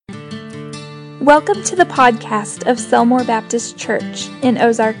Welcome to the podcast of Selmore Baptist Church in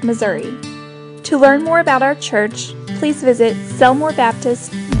Ozark, Missouri. To learn more about our church, please visit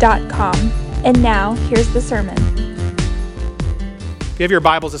selmorebaptist.com. And now, here's the sermon. If you have your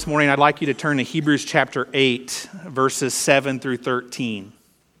Bibles this morning, I'd like you to turn to Hebrews chapter 8, verses 7 through 13.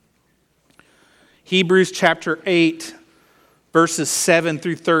 Hebrews chapter 8, verses 7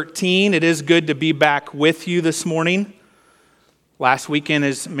 through 13. It is good to be back with you this morning. Last weekend,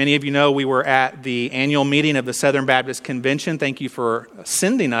 as many of you know, we were at the annual meeting of the Southern Baptist Convention. Thank you for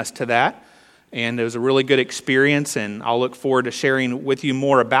sending us to that. And it was a really good experience, and I'll look forward to sharing with you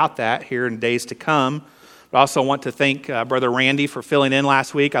more about that here in days to come. But I also want to thank Brother Randy for filling in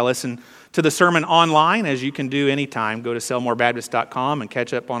last week. I listened to the sermon online, as you can do anytime. Go to selmorebaptist.com and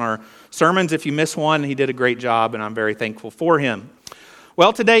catch up on our sermons if you miss one. He did a great job, and I'm very thankful for him.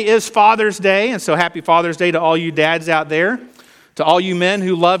 Well, today is Father's Day, and so happy Father's Day to all you dads out there. To all you men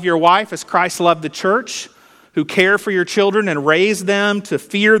who love your wife as Christ loved the church, who care for your children and raise them to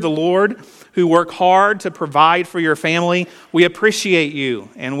fear the Lord, who work hard to provide for your family, we appreciate you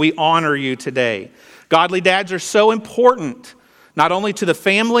and we honor you today. Godly dads are so important, not only to the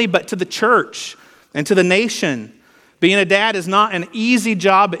family, but to the church and to the nation. Being a dad is not an easy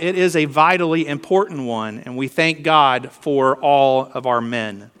job. It is a vitally important one, and we thank God for all of our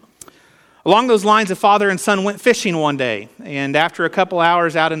men. Along those lines, a father and son went fishing one day, and after a couple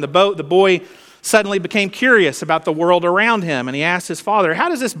hours out in the boat, the boy suddenly became curious about the world around him, and he asked his father, "How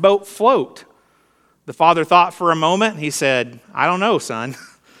does this boat float?" The father thought for a moment, and he said, "I don't know, son."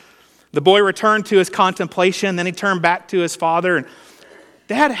 The boy returned to his contemplation, then he turned back to his father, and,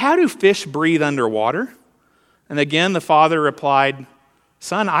 "Dad, how do fish breathe underwater?" And again, the father replied,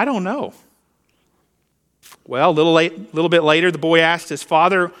 "Son, I don't know." Well, a little bit later, the boy asked his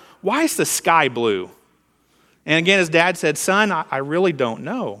father, "Why is the sky blue?" And again, his dad said, "Son, I really don't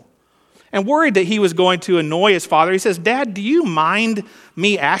know." And worried that he was going to annoy his father, he says, "Dad, do you mind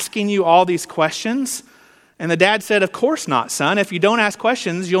me asking you all these questions?" And the dad said, "Of course not, son. If you don't ask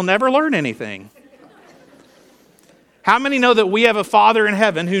questions, you'll never learn anything." How many know that we have a Father in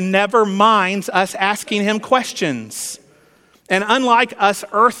heaven who never minds us asking him questions? And unlike us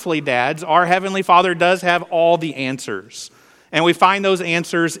earthly dads, our Heavenly Father does have all the answers. And we find those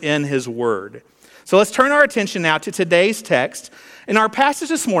answers in his word. So let's turn our attention now to today's text. In our passage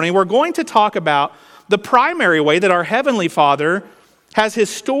this morning, we're going to talk about the primary way that our Heavenly Father has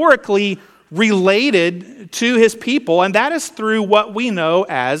historically related to his people, and that is through what we know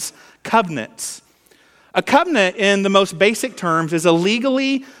as covenants. A covenant, in the most basic terms, is a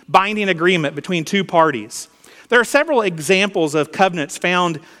legally binding agreement between two parties. There are several examples of covenants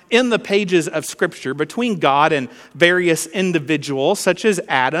found in the pages of Scripture between God and various individuals, such as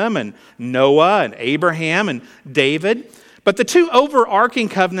Adam and Noah and Abraham and David. But the two overarching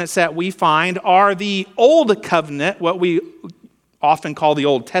covenants that we find are the Old Covenant, what we often call the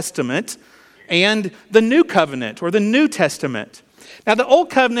Old Testament, and the New Covenant, or the New Testament. Now, the Old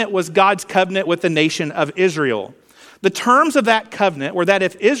Covenant was God's covenant with the nation of Israel. The terms of that covenant were that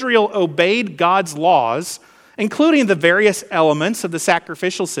if Israel obeyed God's laws, including the various elements of the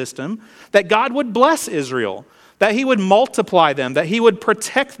sacrificial system, that God would bless Israel, that he would multiply them, that he would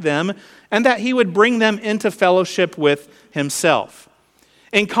protect them, and that he would bring them into fellowship with himself.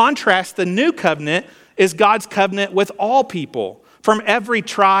 In contrast, the new covenant is God's covenant with all people from every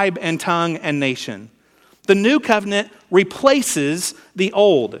tribe and tongue and nation. The new covenant replaces the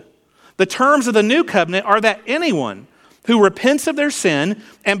old. The terms of the new covenant are that anyone who repents of their sin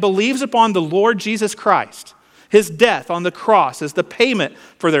and believes upon the Lord Jesus Christ, his death on the cross as the payment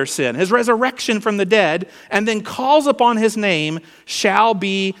for their sin, his resurrection from the dead, and then calls upon his name, shall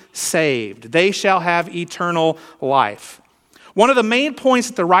be saved. They shall have eternal life. One of the main points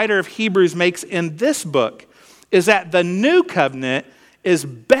that the writer of Hebrews makes in this book is that the new covenant is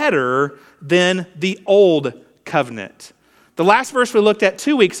better than the old covenant. The last verse we looked at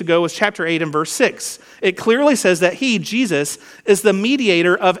 2 weeks ago was chapter 8 and verse 6. It clearly says that he, Jesus, is the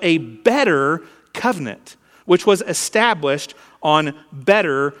mediator of a better covenant, which was established on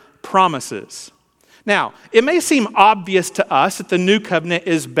better promises. Now, it may seem obvious to us that the new covenant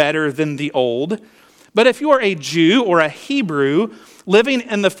is better than the old, but if you are a Jew or a Hebrew living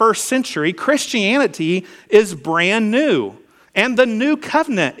in the first century, Christianity is brand new, and the new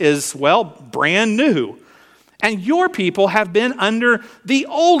covenant is, brand new. And your people have been under the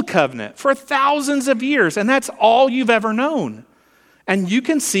old covenant for thousands of years, and that's all you've ever known. And you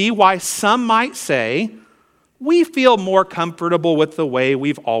can see why some might say, we feel more comfortable with the way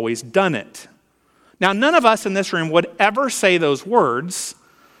we've always done it. Now, none of us in this room would ever say those words.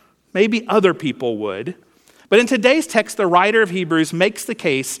 Maybe other people would. But in today's text, the writer of Hebrews makes the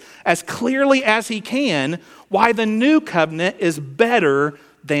case as clearly as he can why the new covenant is better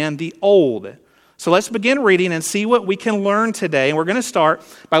than the old. So let's begin reading and see what we can learn today. And we're going to start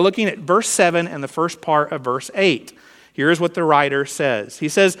by looking at verse 7 and the first part of verse 8. Here's what the writer says. He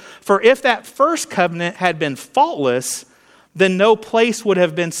says, "For if that first covenant had been faultless, then no place would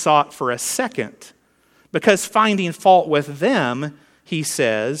have been sought for a second. Because finding fault with them," he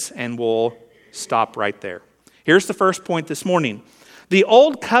says, and we'll stop right there. Here's the first point this morning. The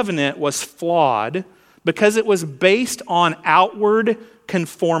old covenant was flawed because it was based on outward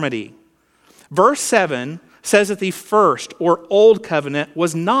conformity. Verse 7 says that the first or old covenant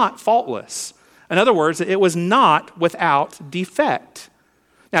was not faultless. In other words, it was not without defect.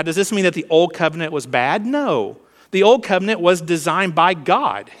 Now, does this mean that the old covenant was bad? No. The old covenant was designed by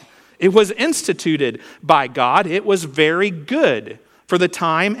God. It was instituted by God. It was very good for the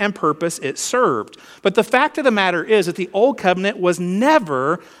time and purpose it served. But the fact of the matter is that the old covenant was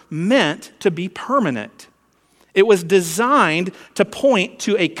never meant to be permanent. It was designed to point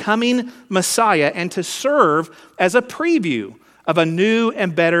to a coming Messiah and to serve as a preview of a new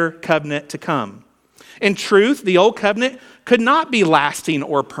and better covenant to come. In truth, the old covenant could not be lasting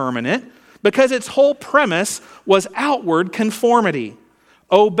or permanent because its whole premise was outward conformity.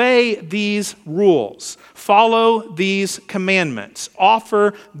 Obey these rules, follow these commandments,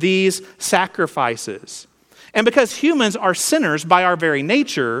 offer these sacrifices. And because humans are sinners by our very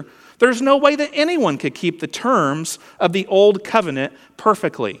nature, there's no way that anyone could keep the terms of the old covenant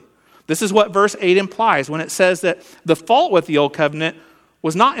perfectly. This is what verse 8 implies when it says that the fault with the old covenant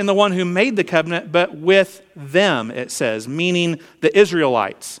was not in the one who made the covenant, but with them, it says, meaning the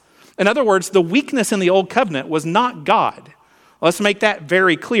Israelites. In other words, the weakness in the old covenant was not God. Let's make that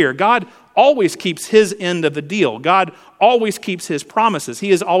very clear. God always keeps his end of the deal. God always keeps his promises.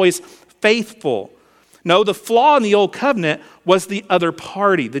 He is always faithful. No, the flaw in the old covenant was the other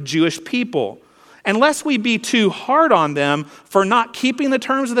party, the Jewish people. And lest we be too hard on them for not keeping the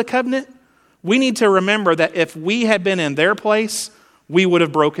terms of the covenant, we need to remember that if we had been in their place, we would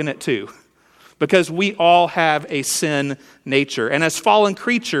have broken it too. Because we all have a sin nature. And as fallen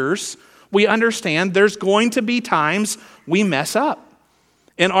creatures, we understand there's going to be times we mess up.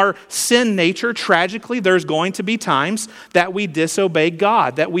 In our sin nature, tragically, there's going to be times that we disobey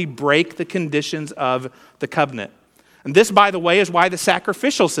God, that we break the conditions of the covenant. And this, by the way, is why the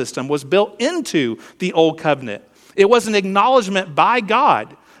sacrificial system was built into the old covenant. It was an acknowledgement by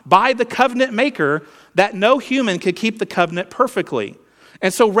God, by the covenant maker, that no human could keep the covenant perfectly.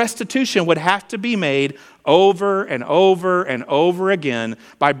 And so restitution would have to be made over and over and over again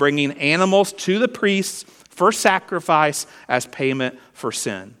by bringing animals to the priests for sacrifice as payment for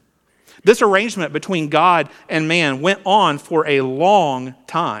sin. This arrangement between God and man went on for a long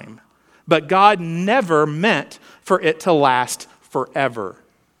time, but God never meant for it to last forever.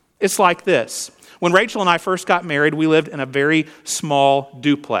 It's like this. When Rachel and I first got married, we lived in a very small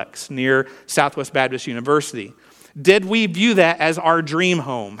duplex near Southwest Baptist University. Did we view that as our dream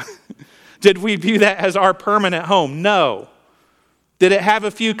home? Did we view that as our permanent home? No. Did it have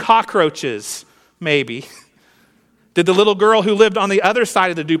a few cockroaches? Maybe. Did the little girl who lived on the other side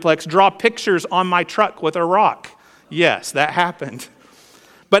of the duplex draw pictures on my truck with a rock? Yes, that happened.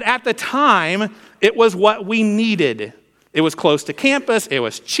 But at the time, it was what we needed. It was close to campus. It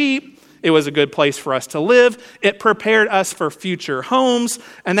was cheap. It was a good place for us to live. It prepared us for future homes,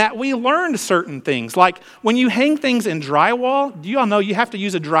 and that we learned certain things. Like when you hang things in drywall, do you all know you have to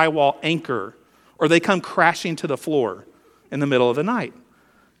use a drywall anchor or they come crashing to the floor in the middle of the night?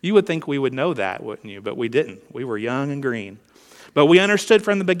 You would think we would know that, wouldn't you? But we didn't. We were young and green. But we understood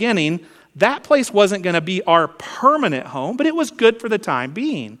from the beginning that place wasn't going to be our permanent home, but it was good for the time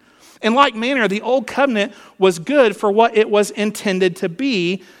being. In like manner, the old covenant was good for what it was intended to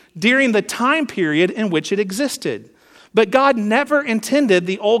be during the time period in which it existed. But God never intended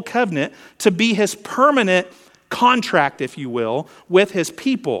the old covenant to be his permanent contract, if you will, with his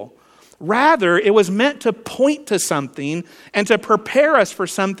people. Rather, it was meant to point to something and to prepare us for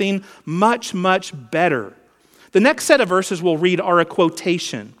something much, much better. The next set of verses we'll read are a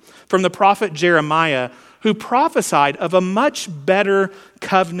quotation from the prophet Jeremiah, who prophesied of a much better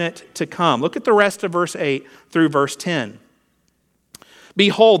covenant to come. Look at the rest of verse 8 through verse 10.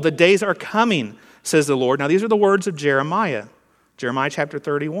 "Behold, the days are coming, says the Lord." Now, these are the words of Jeremiah. Jeremiah chapter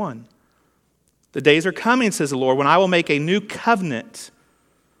 31. "The days are coming, says the Lord, when I will make a new covenant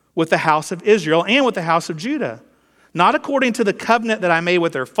with the house of Israel and with the house of Judah, not according to the covenant that I made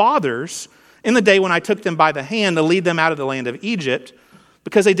with their fathers in the day when I took them by the hand to lead them out of the land of Egypt,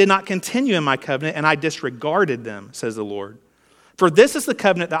 because they did not continue in my covenant and I disregarded them, says the Lord. For this is the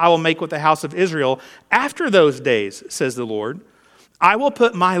covenant that I will make with the house of Israel after those days, says the Lord. I will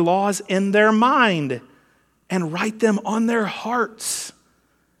put my laws in their mind and write them on their hearts,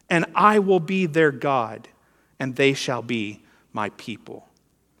 and I will be their God, and they shall be my people.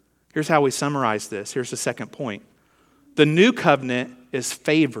 Here's how we summarize this. Here's the second point. The new covenant is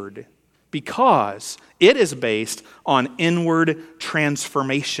favored because it is based on inward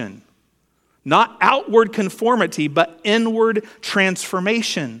transformation. Not outward conformity, but inward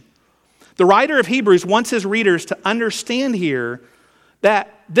transformation. The writer of Hebrews wants his readers to understand here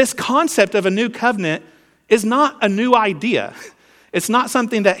that this concept of a new covenant is not a new idea. It's not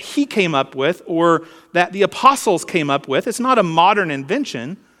something that he came up with or that the apostles came up with. It's not a modern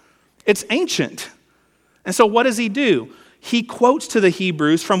invention. It's ancient. And so what does he do? He quotes to the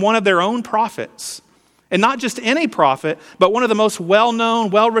Hebrews from one of their own prophets. And not just any prophet, but one of the most well-known,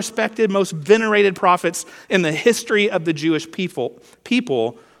 well-respected, most venerated prophets in the history of the Jewish people,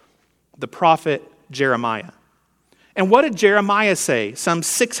 the prophet Jeremiah. And what did Jeremiah say some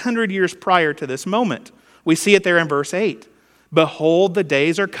 600 years prior to this moment? We see it there in verse 8. Behold, the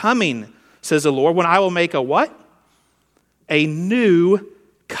days are coming, says the Lord, when I will make a what? A new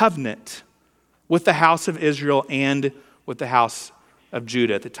covenant with the house of Israel and with the house of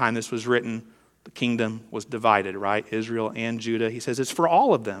Judah. At the time this was written, the kingdom was divided, right? Israel and Judah. He says it's for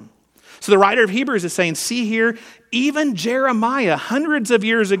all of them. So the writer of Hebrews is saying, see here, even Jeremiah, hundreds of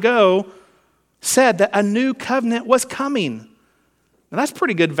years ago, said that a new covenant was coming. Now that's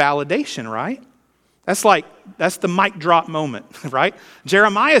pretty good validation, right? That's the mic drop moment, right?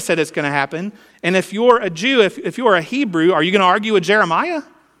 Jeremiah said it's going to happen. And if you're a Jew, if you're a Hebrew, are you going to argue with Jeremiah?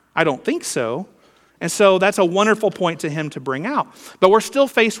 I don't think so. And so that's a wonderful point to him to bring out. But we're still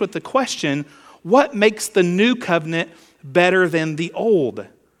faced with the question, what makes the new covenant better than the old?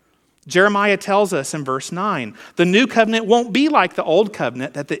 Jeremiah tells us in verse 9, the new covenant won't be like the old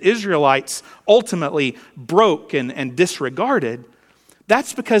covenant that the Israelites ultimately broke and disregarded.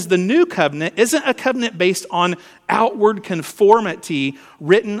 That's because the new covenant isn't a covenant based on outward conformity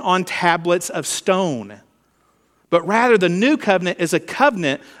written on tablets of stone. But rather, the new covenant is a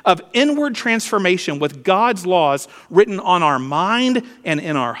covenant of inward transformation with God's laws written on our mind and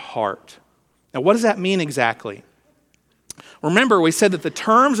in our heart. Now, what does that mean exactly? Remember, we said that the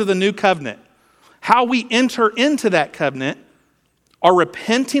terms of the new covenant, how we enter into that covenant, are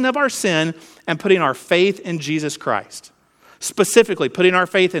repenting of our sin and putting our faith in Jesus Christ. Specifically, putting our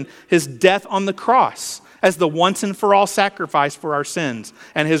faith in his death on the cross as the once and for all sacrifice for our sins,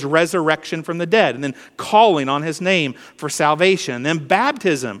 and his resurrection from the dead, and then calling on his name for salvation. And then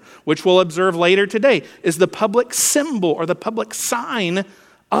baptism, which we'll observe later today, is the public symbol or the public sign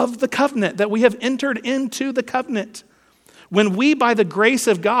of the covenant, that we have entered into the covenant. When we, by the grace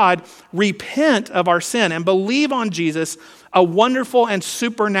of God, repent of our sin and believe on Jesus, a wonderful and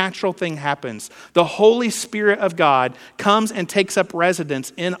supernatural thing happens. The Holy Spirit of God comes and takes up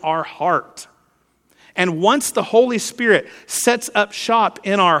residence in our heart. And once the Holy Spirit sets up shop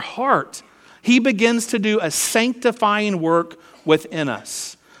in our heart, he begins to do a sanctifying work within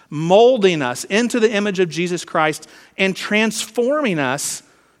us, molding us into the image of Jesus Christ and transforming us,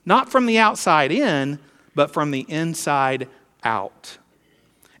 not from the outside in, but from the inside out.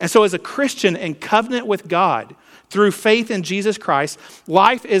 And so as a Christian in covenant with God, through faith in Jesus Christ,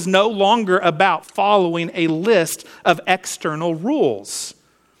 life is no longer about following a list of external rules.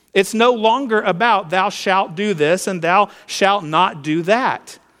 It's no longer about thou shalt do this and thou shalt not do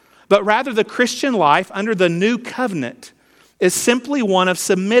that. But rather the Christian life under the new covenant is simply one of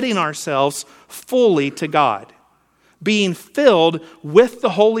submitting ourselves fully to God, being filled with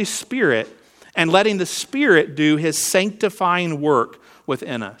the Holy Spirit and letting the Spirit do his sanctifying work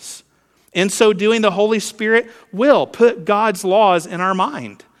within us. In so doing, the Holy Spirit will put God's laws in our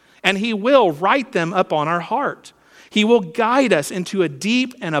mind, and he will write them up on our heart. He will guide us into a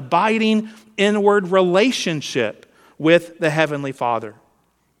deep and abiding inward relationship with the Heavenly Father.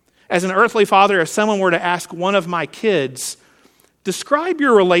 As an earthly father, if someone were to ask one of my kids, describe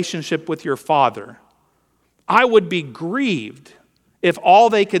your relationship with your father, I would be grieved if all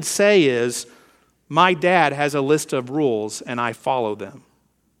they could say is, my dad has a list of rules and I follow them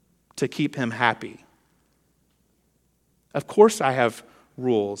to keep him happy. Of course I have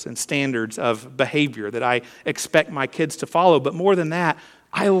rules and standards of behavior that I expect my kids to follow, but more than that,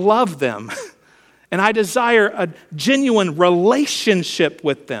 I love them and I desire a genuine relationship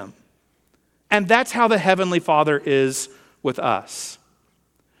with them. And that's how the Heavenly Father is with us.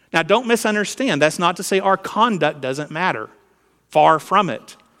 Now, don't misunderstand. That's not to say our conduct doesn't matter. Far from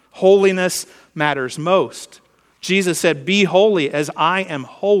it. Holiness matters most. Jesus said, be holy as I am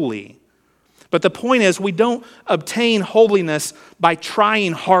holy. But the point is, we don't obtain holiness by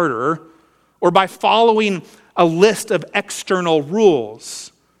trying harder or by following a list of external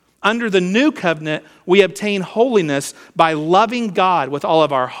rules. Under the new covenant, we obtain holiness by loving God with all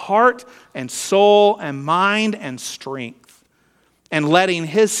of our heart and soul and mind and strength, and letting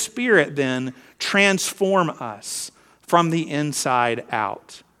His Spirit then transform us from the inside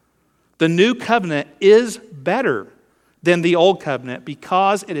out. The new covenant is better than the old covenant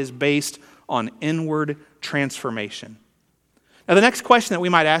because it is based on inward transformation. Now, the next question that we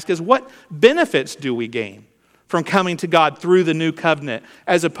might ask is, what benefits do we gain from coming to God through the new covenant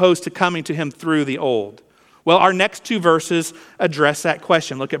as opposed to coming to Him through the old? Well, our next two verses address that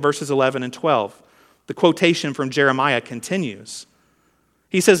question. Look at verses 11 and 12. The quotation from Jeremiah continues.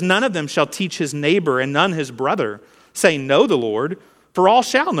 He says, "None of them shall teach his neighbor and none his brother, saying, 'Know the Lord,' for all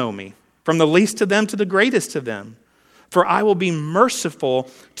shall know me, from the least of them to the greatest of them. For I will be merciful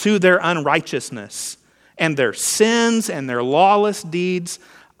to their unrighteousness, and their sins and their lawless deeds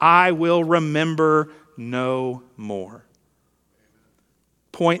I will remember no more."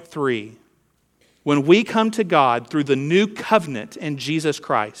 Point 3. When we come to God through the new covenant in Jesus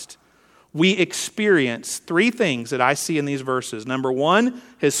Christ, we experience three things that I see in these verses. Number 1,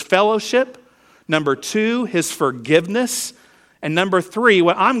 His fellowship. Number 2, His forgiveness. And number 3,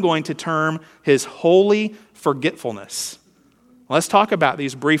 what I'm going to term His holy forgetfulness. Let's talk about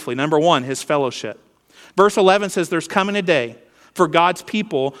these briefly. Number 1, His fellowship. Verse 11 says there's coming a day for God's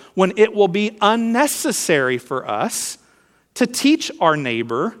people when it will be unnecessary for us to teach our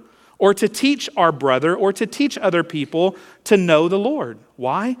neighbor or to teach our brother or to teach other people to know the Lord.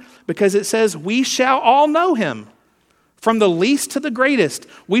 Why? Because it says we shall all know Him. From the least to the greatest,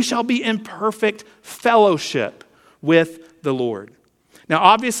 we shall be in perfect fellowship with the Lord. Now,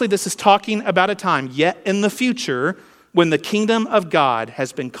 obviously, this is talking about a time yet in the future when the kingdom of God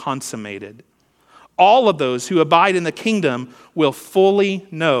has been consummated. All of those who abide in the kingdom will fully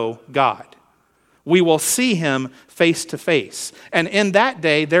know God. We will see Him face to face. And in that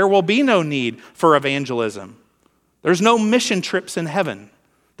day, there will be no need for evangelism. There's no mission trips in heaven.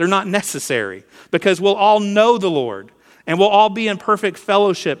 They're not necessary because we'll all know the Lord and we'll all be in perfect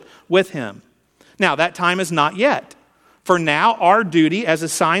fellowship with Him. Now, that time is not yet. For now, our duty as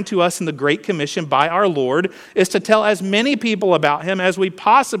assigned to us in the Great Commission by our Lord is to tell as many people about Him as we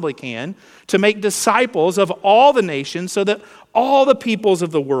possibly can, to make disciples of all the nations so that all the peoples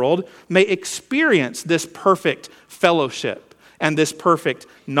of the world may experience this perfect fellowship and this perfect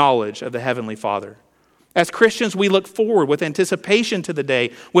knowledge of the Heavenly Father. As Christians, we look forward with anticipation to the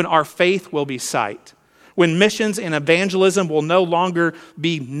day when our faith will be sight, when missions and evangelism will no longer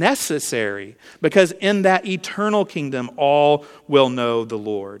be necessary, because in that eternal kingdom, all will know the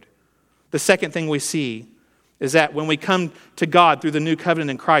Lord. The second thing we see is that when we come to God through the new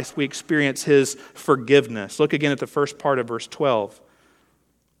covenant in Christ, we experience His forgiveness. Look again at the first part of verse 12.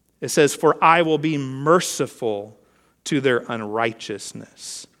 It says, "For I will be merciful to their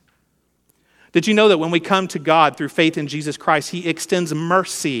unrighteousness." Did you know that when we come to God through faith in Jesus Christ, He extends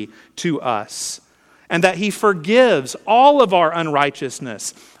mercy to us, and that He forgives all of our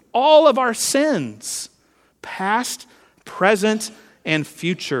unrighteousness, all of our sins, past, present, and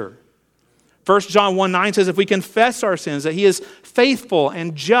future. 1 John 1:9 says, if we confess our sins, that He is faithful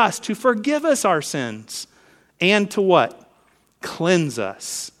and just to forgive us our sins and to what? Cleanse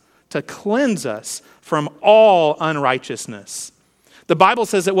us. To cleanse us from all unrighteousness. The Bible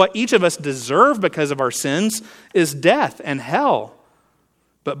says that what each of us deserve because of our sins is death and hell.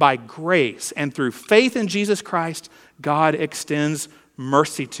 But by grace and through faith in Jesus Christ, God extends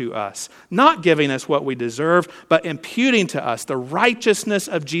mercy to us, not giving us what we deserve, but imputing to us the righteousness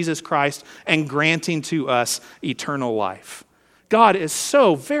of Jesus Christ and granting to us eternal life. God is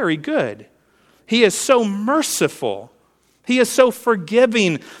so very good. He is so merciful. He is so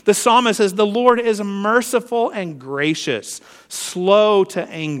forgiving. The psalmist says, the Lord is merciful and gracious, slow to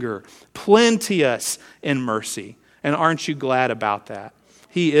anger, plenteous in mercy. And aren't you glad about that?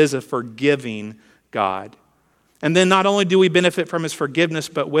 He is a forgiving God. And then not only do we benefit from His forgiveness,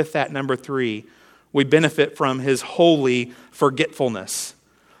 but with that, number 3, we benefit from His holy forgetfulness.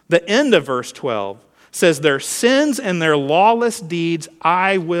 The end of verse 12 says, their sins and their lawless deeds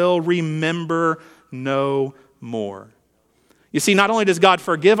I will remember no more. You see, not only does God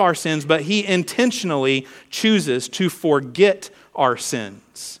forgive our sins, but He intentionally chooses to forget our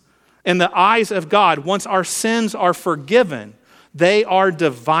sins. In the eyes of God, once our sins are forgiven, they are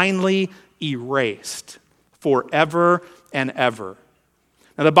divinely erased forever and ever.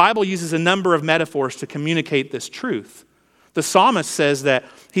 Now, the Bible uses a number of metaphors to communicate this truth. The psalmist says that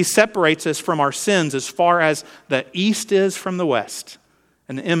He separates us from our sins as far as the east is from the west,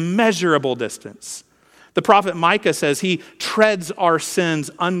 an immeasurable distance. The prophet Micah says he treads our sins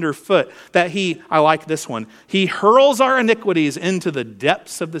underfoot, that I like this one, he hurls our iniquities into the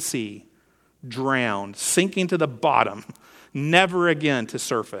depths of the sea, drowned, sinking to the bottom, never again to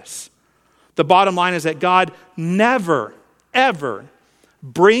surface. The bottom line is that God never, ever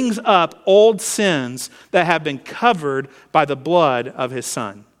brings up old sins that have been covered by the blood of his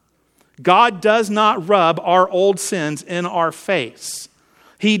Son. God does not rub our old sins in our face.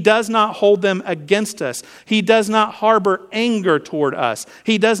 He does not hold them against us. He does not harbor anger toward us.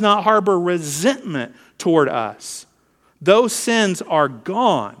 He does not harbor resentment toward us. Those sins are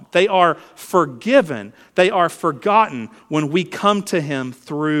gone. They are forgiven. They are forgotten when we come to him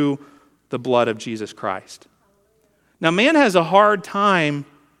through the blood of Jesus Christ. Now, man has a hard time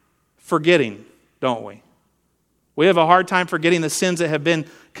forgetting, don't we? We have a hard time forgetting the sins that have been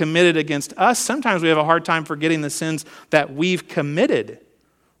committed against us. Sometimes we have a hard time forgetting the sins that we've committed.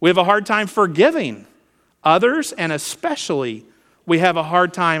 We have a hard time forgiving others, and especially we have a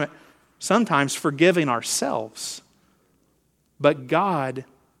hard time sometimes forgiving ourselves. But God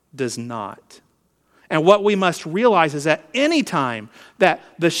does not. And what we must realize is that any time that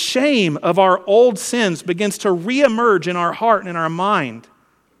the shame of our old sins begins to reemerge in our heart and in our mind,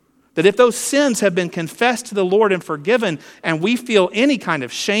 that if those sins have been confessed to the Lord and forgiven, and we feel any kind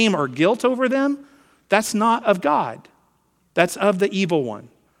of shame or guilt over them, that's not of God. That's of the evil one.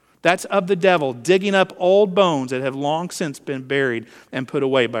 That's of the devil digging up old bones that have long since been buried and put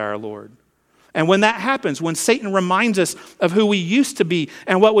away by our Lord. And when that happens, when Satan reminds us of who we used to be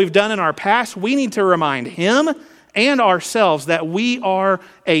and what we've done in our past, we need to remind him and ourselves that we are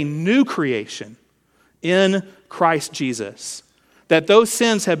a new creation in Christ Jesus. That those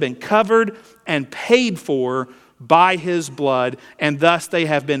sins have been covered and paid for by his blood, and thus they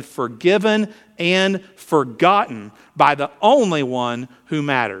have been forgiven and forgotten by the only one who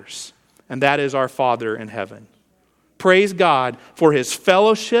matters, and that is our Father in heaven. Praise God for his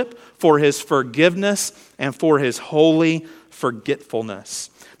fellowship, for his forgiveness, and for his holy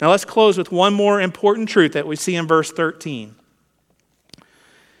forgetfulness. Now let's close with one more important truth that we see in verse 13.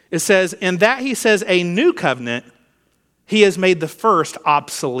 It says, "In that he says a new covenant, he has made the first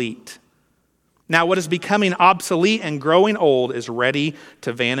obsolete. Now what is becoming obsolete and growing old is ready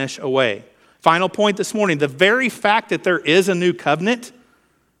to vanish away." Final point this morning, the very fact that there is a new covenant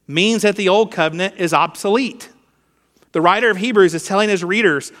means that the old covenant is obsolete. The writer of Hebrews is telling his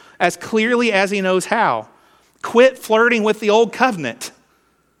readers as clearly as he knows how, quit flirting with the old covenant.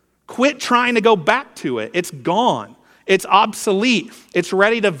 Quit trying to go back to it. It's gone. It's obsolete. It's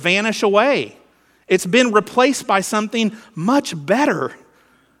ready to vanish away. It's been replaced by something much better.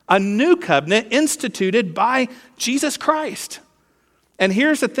 A new covenant instituted by Jesus Christ. And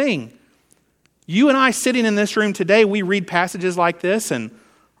here's the thing. You and I sitting in this room today, we read passages like this and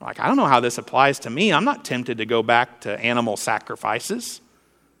I don't know how this applies to me. I'm not tempted to go back to animal sacrifices.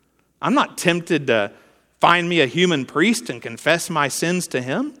 I'm not tempted to find me a human priest and confess my sins to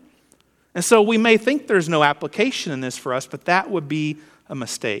him. And so we may think there's no application in this for us, but that would be a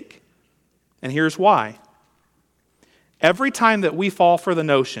mistake. And here's why. Every time that we fall for the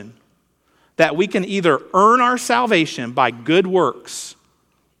notion that we can either earn our salvation by good works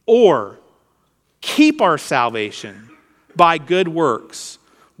or keep our salvation by good works,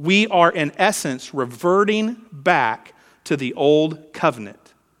 we are in essence reverting back to the old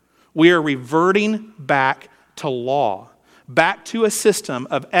covenant. We are reverting back to law, back to a system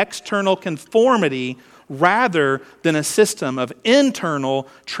of external conformity rather than a system of internal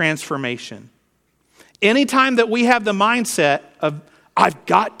transformation. Anytime that we have the mindset of, I've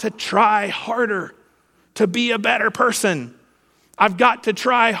got to try harder to be a better person, I've got to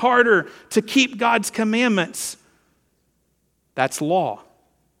try harder to keep God's commandments, that's law.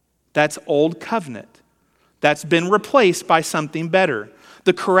 That's old covenant. That's been replaced by something better.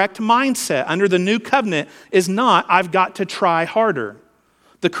 The correct mindset under the new covenant is not, I've got to try harder.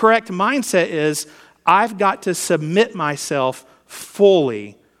 The correct mindset is, I've got to submit myself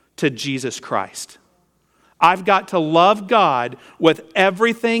fully to Jesus Christ. I've got to love God with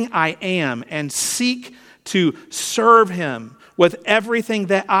everything I am and seek to serve him with everything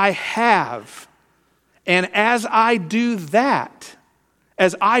that I have. And as I do that,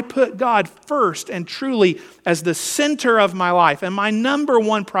 as I put God first and truly as the center of my life and my number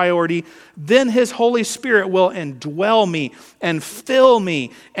one priority, then his Holy Spirit will indwell me and fill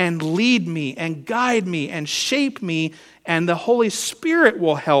me and lead me and guide me and shape me, and the Holy Spirit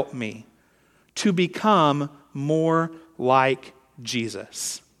will help me to become more like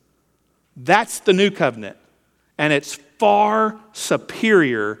Jesus. That's the new covenant, and it's far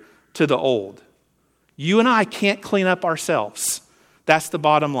superior to the old. You and I can't clean up ourselves. That's the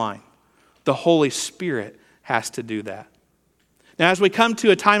bottom line. The Holy Spirit has to do that. Now, as we come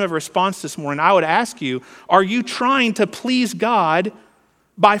to a time of response this morning, I would ask you, are you trying to please God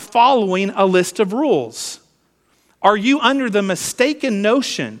by following a list of rules? Are you under the mistaken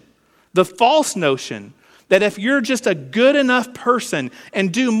notion, the false notion, that if you're just a good enough person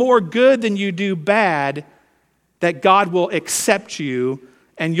and do more good than you do bad, that God will accept you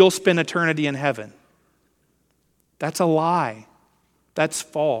and you'll spend eternity in heaven? That's a lie. That's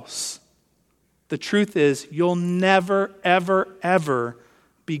false. The truth is, you'll never, ever, ever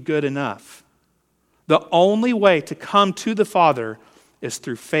be good enough. The only way to come to the Father is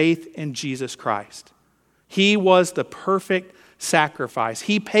through faith in Jesus Christ. He was the perfect sacrifice.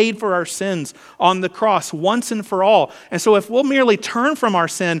 He paid for our sins on the cross once and for all. And so if we'll merely turn from our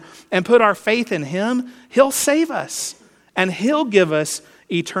sin and put our faith in Him, He'll save us and He'll give us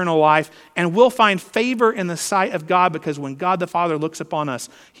eternal life, and we'll find favor in the sight of God, because when God the Father looks upon us,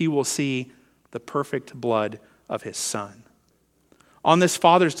 He will see the perfect blood of His Son. On this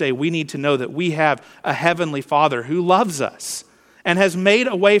Father's Day, we need to know that we have a heavenly Father who loves us and has made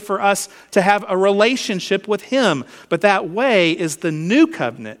a way for us to have a relationship with Him. But that way is the new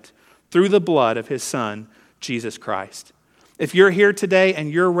covenant through the blood of His Son, Jesus Christ. If you're here today and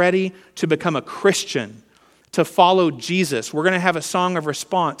you're ready to become a Christian, to follow Jesus, we're going to have a song of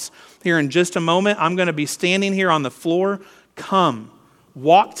response here in just a moment. I'm going to be standing here on the floor. Come,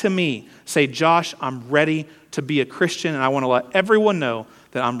 walk to me. Say, Josh, I'm ready to be a Christian, and I want to let everyone know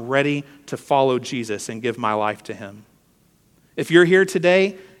that I'm ready to follow Jesus and give my life to Him. If you're here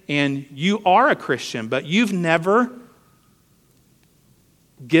today and you are a Christian, but you've never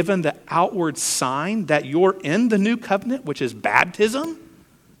given the outward sign that you're in the new covenant, which is baptism,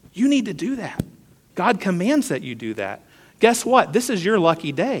 you need to do that. God commands that you do that. Guess what? This is your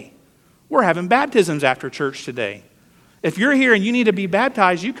lucky day. We're having baptisms after church today. If you're here and you need to be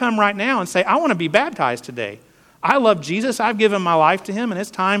baptized, you come right now and say, I want to be baptized today. I love Jesus. I've given my life to Him, and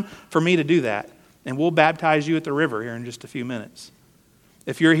it's time for me to do that. And we'll baptize you at the river here in just a few minutes.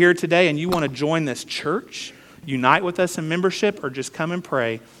 If you're here today and you want to join this church, unite with us in membership, or just come and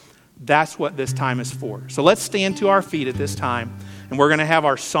pray, that's what this time is for. So let's stand to our feet at this time, and we're going to have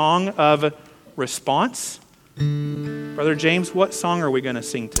our song of response. Brother James, what song are we going to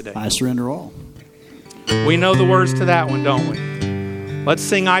sing today? I Surrender All. We know the words to that one, don't we? Let's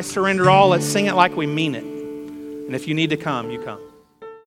sing I Surrender All. Let's sing it like we mean it. And if you need to come, you come.